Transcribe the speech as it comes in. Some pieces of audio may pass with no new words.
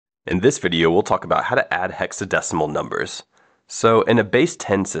In this video, we'll talk about how to add hexadecimal numbers. So in a base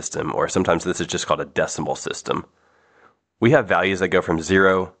 10 system, or sometimes this is just called a decimal system, we have values that go from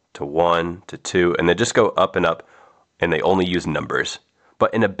 0 to 1 to 2, and they just go up, and they only use numbers.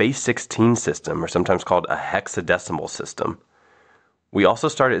 But in a base 16 system, or sometimes called a hexadecimal system, we also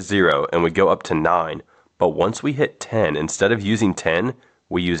start at 0 and we go up to 9, but once we hit 10, instead of using 10,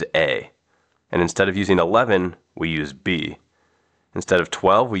 we use A. And instead of using 11, we use B. Instead of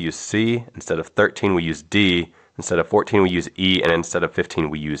 12, we use C. Instead of 13, we use D. Instead of 14, we use E. And instead of 15,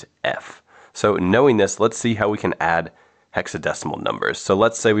 we use F. So knowing this, let's see how we can add hexadecimal numbers. So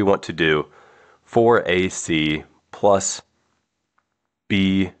let's say we want to do 4AC plus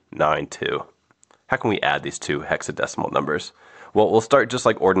B92. How can we add these two hexadecimal numbers? Well, we'll start just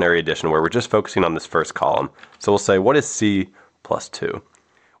like ordinary addition, where we're just focusing on this first column. So we'll say, what is C plus 2?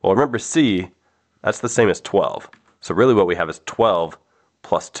 Well, remember C, that's the same as 12. So really what we have is 12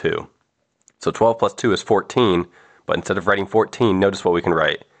 plus 2. So 12 plus 2 is 14, but instead of writing 14, notice what we can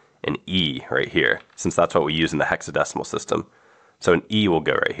write, an E right here, since that's what we use in the hexadecimal system. So an E will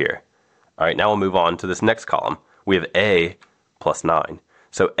go right here. All right, now we'll move on to this next column. We have A plus 9.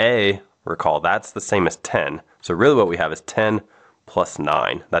 So A, recall, that's the same as 10. So really what we have is 10 plus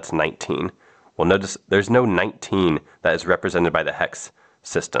 9. That's 19. Well, notice there's no 19 that is represented by the hex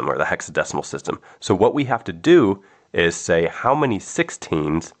system or the hexadecimal system. So what we have to do is say how many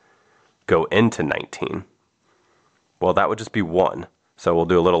 16s go into 19. Well, that would just be 1. So we'll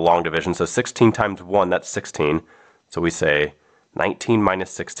do a little long division. So 16 times 1, that's 16. So we say 19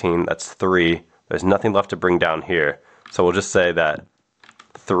 minus 16, that's 3. There's nothing left to bring down here. So we'll just say that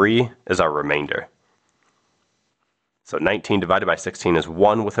 3 is our remainder. So 19 divided by 16 is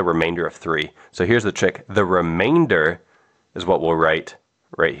 1 with a remainder of 3. So here's the trick. The remainder is what we'll write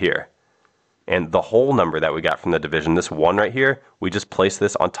right here. And the whole number that we got from the division, this 1 right here, we just place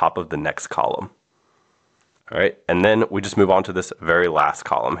this on top of the next column. All right, and then we just move on to this very last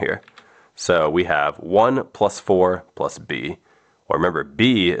column here. So we have 1 plus 4 plus B. Well, remember,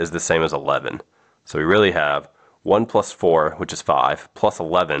 B is the same as 11. So we really have 1 plus 4, which is 5, plus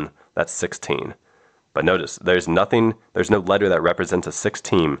 11, that's 16. But notice, there's no letter that represents a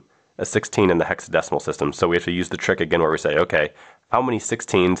 16 in the hexadecimal system. So we have to use the trick again where we say, okay, how many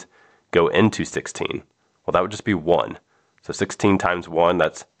 16s go into 16? Well, that would just be 1. So 16 times 1,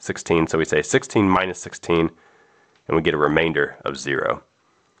 that's 16. So we say 16 minus 16, and we get a remainder of 0.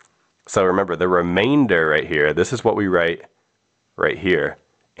 So remember, the remainder right here, this is what we write right here.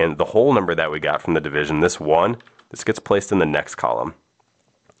 And the whole number that we got from the division, this 1, this gets placed in the next column.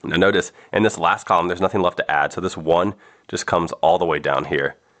 Now notice, in this last column, there's nothing left to add. So this 1 just comes all the way down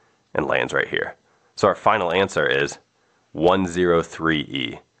here and lands right here. So our final answer is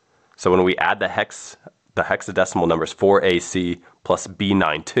 103E. So when we add the hexadecimal numbers 4AC plus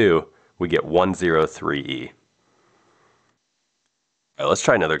B92, we get 103E. All right, let's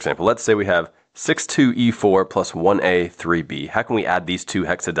try another example. Let's say we have 62E4 plus 1A3B. How can we add these two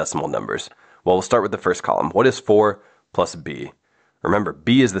hexadecimal numbers? Well, we'll start with the first column. What is 4 plus B? Remember,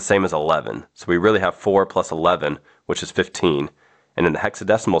 B is the same as 11. So we really have 4 plus 11, which is 15. And in the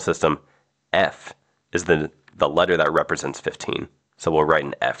hexadecimal system, F is the letter that represents 15. So we'll write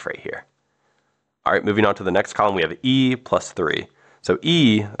an F right here. All right, moving on to the next column, we have E plus 3. So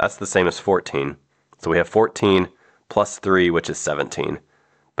E, that's the same as 14. So we have 14 plus 3, which is 17.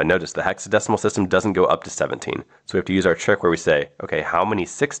 But notice the hexadecimal system doesn't go up to 17. So we have to use our trick where we say, okay, how many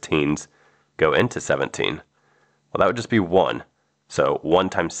 16s go into 17? Well, that would just be 1. So 1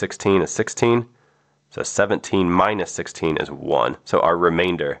 times 16 is 16. So 17 minus 16 is 1. So our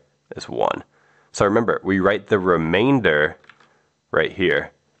remainder is 1. So remember, we write the remainder right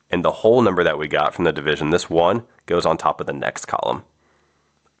here. And the whole number that we got from the division, this 1, goes on top of the next column.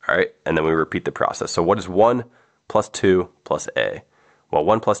 All right, and then we repeat the process. So what is 1 plus 2 plus A? Well,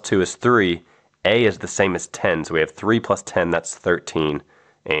 1 plus 2 is 3. A is the same as 10, so we have 3 plus 10, that's 13.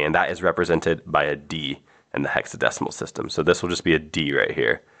 And that is represented by a D in the hexadecimal system. So this will just be a D right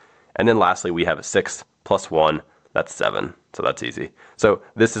here. And then lastly, we have a 6 plus 1, that's 7. So that's easy. So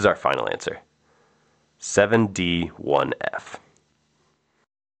this is our final answer, 7D1F.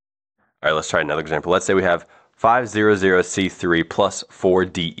 All right, let's try another example. Let's say we have 500C3 plus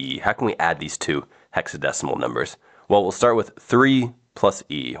 4DE. How can we add these two hexadecimal numbers? Well, we'll start with 3 plus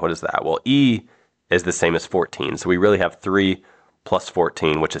E. What is that? Well, E is the same as 14. So we really have 3 plus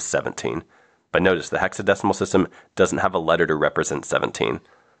 14, which is 17. But notice the hexadecimal system doesn't have a letter to represent 17.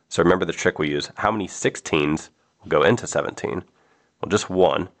 So remember the trick we use. How many 16s will go into 17? Well, just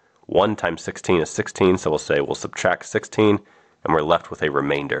 1. 1 times 16 is 16, so we'll say we'll subtract 16, and we're left with a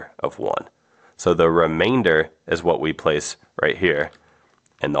remainder of 1. So the remainder is what we place right here.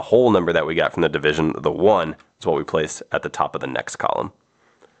 And the whole number that we got from the division, the 1, is what we place at the top of the next column.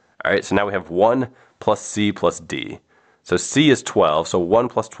 All right, so now we have 1 plus C plus D. So C is 12, so 1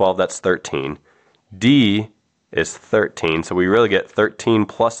 plus 12, that's 13. D is 13, so we really get 13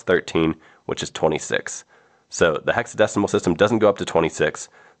 plus 13, which is 26. So the hexadecimal system doesn't go up to 26,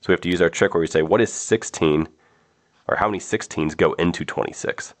 so we have to use our trick where we say, what is 16, or how many 16s go into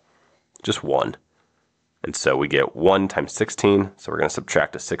 26? Just 1. And so we get 1 times 16, so we're going to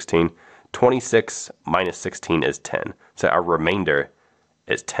subtract a 16. 26 minus 16 is 10, so our remainder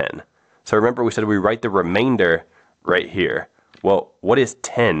is 10. So remember we said we write the remainder right here. Well, what is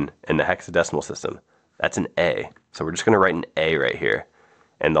 10 in the hexadecimal system? That's an A. So we're just going to write an A right here.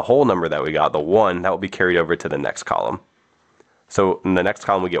 And the whole number that we got, the 1, that will be carried over to the next column. So in the next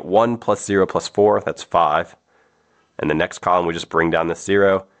column we get 1 plus 0 plus 4, that's 5. And the next column we just bring down this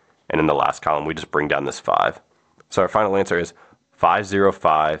 0. And in the last column we just bring down this 5. So our final answer is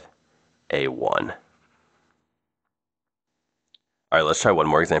 505A1. All right, let's try one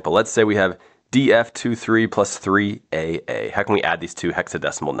more example. Let's say we have DF23 plus 3AA. How can we add these two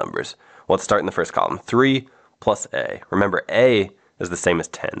hexadecimal numbers? Well, let's start in the first column. 3 plus A. Remember, A is the same as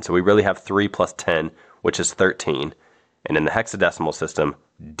 10. So we really have 3 plus 10, which is 13. And in the hexadecimal system,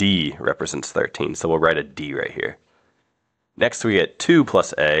 D represents 13. So we'll write a D right here. Next, we get 2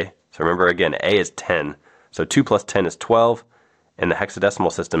 plus A. So remember, again, A is 10. So 2 plus 10 is 12. In the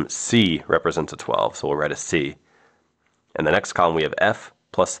hexadecimal system, C represents a 12. So we'll write a C. In the next column, we have F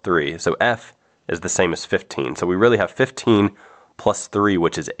plus 3. So F is the same as 15. So we really have 15 plus 3,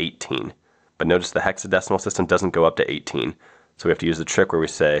 which is 18. But notice the hexadecimal system doesn't go up to 18. So we have to use the trick where we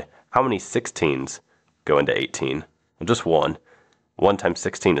say, how many 16s go into 18? Well, just 1. 1 times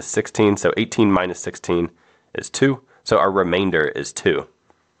 16 is 16. So 18 minus 16 is 2. So our remainder is 2.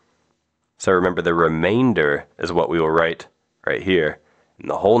 So remember, the remainder is what we will write right here. And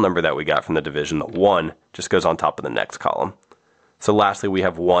the whole number that we got from the division, the 1, just goes on top of the next column. So lastly, we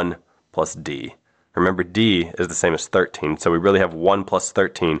have 1 plus D. Remember, D is the same as 13, so we really have 1 plus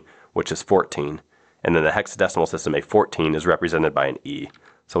 13, which is 14. And then the hexadecimal system, a 14 is represented by an E.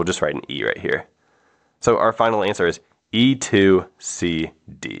 So we'll just write an E right here. So our final answer is E2CD.